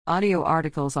Audio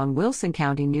articles on Wilson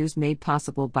County News made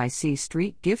possible by C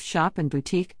Street Gift Shop and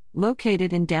Boutique,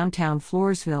 located in downtown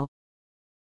Floresville.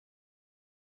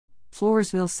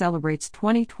 Floresville celebrates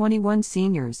 2021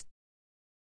 seniors.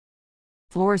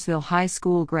 Floresville High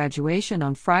School graduation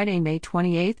on Friday, May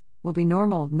 28, will be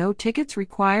normal, no tickets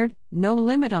required, no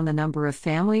limit on the number of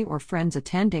family or friends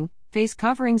attending, face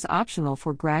coverings optional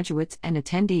for graduates and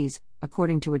attendees,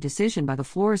 according to a decision by the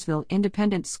Floresville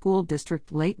Independent School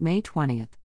District late May 20.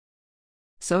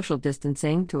 Social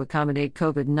distancing to accommodate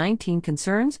COVID-19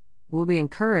 concerns will be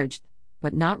encouraged,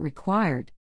 but not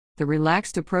required. The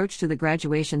relaxed approach to the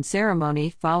graduation ceremony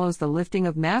follows the lifting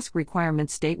of mask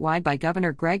requirements statewide by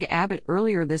Governor Greg Abbott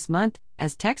earlier this month,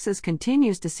 as Texas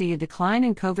continues to see a decline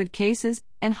in COVID cases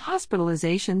and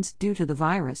hospitalizations due to the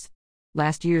virus.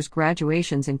 Last year's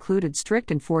graduations included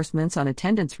strict enforcements on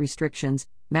attendance restrictions,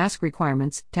 mask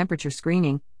requirements, temperature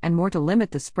screening, and more to limit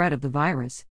the spread of the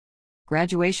virus.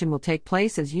 Graduation will take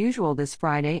place as usual this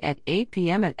Friday at 8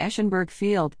 p.m. at Eschenberg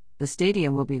Field. The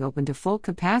stadium will be open to full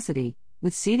capacity,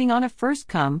 with seating on a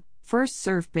first-come,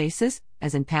 first-served basis,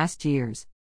 as in past years.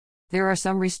 There are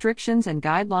some restrictions and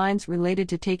guidelines related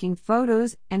to taking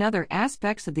photos and other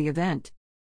aspects of the event.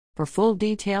 For full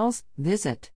details,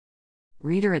 visit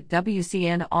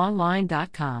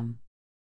reader@wcnonline.com.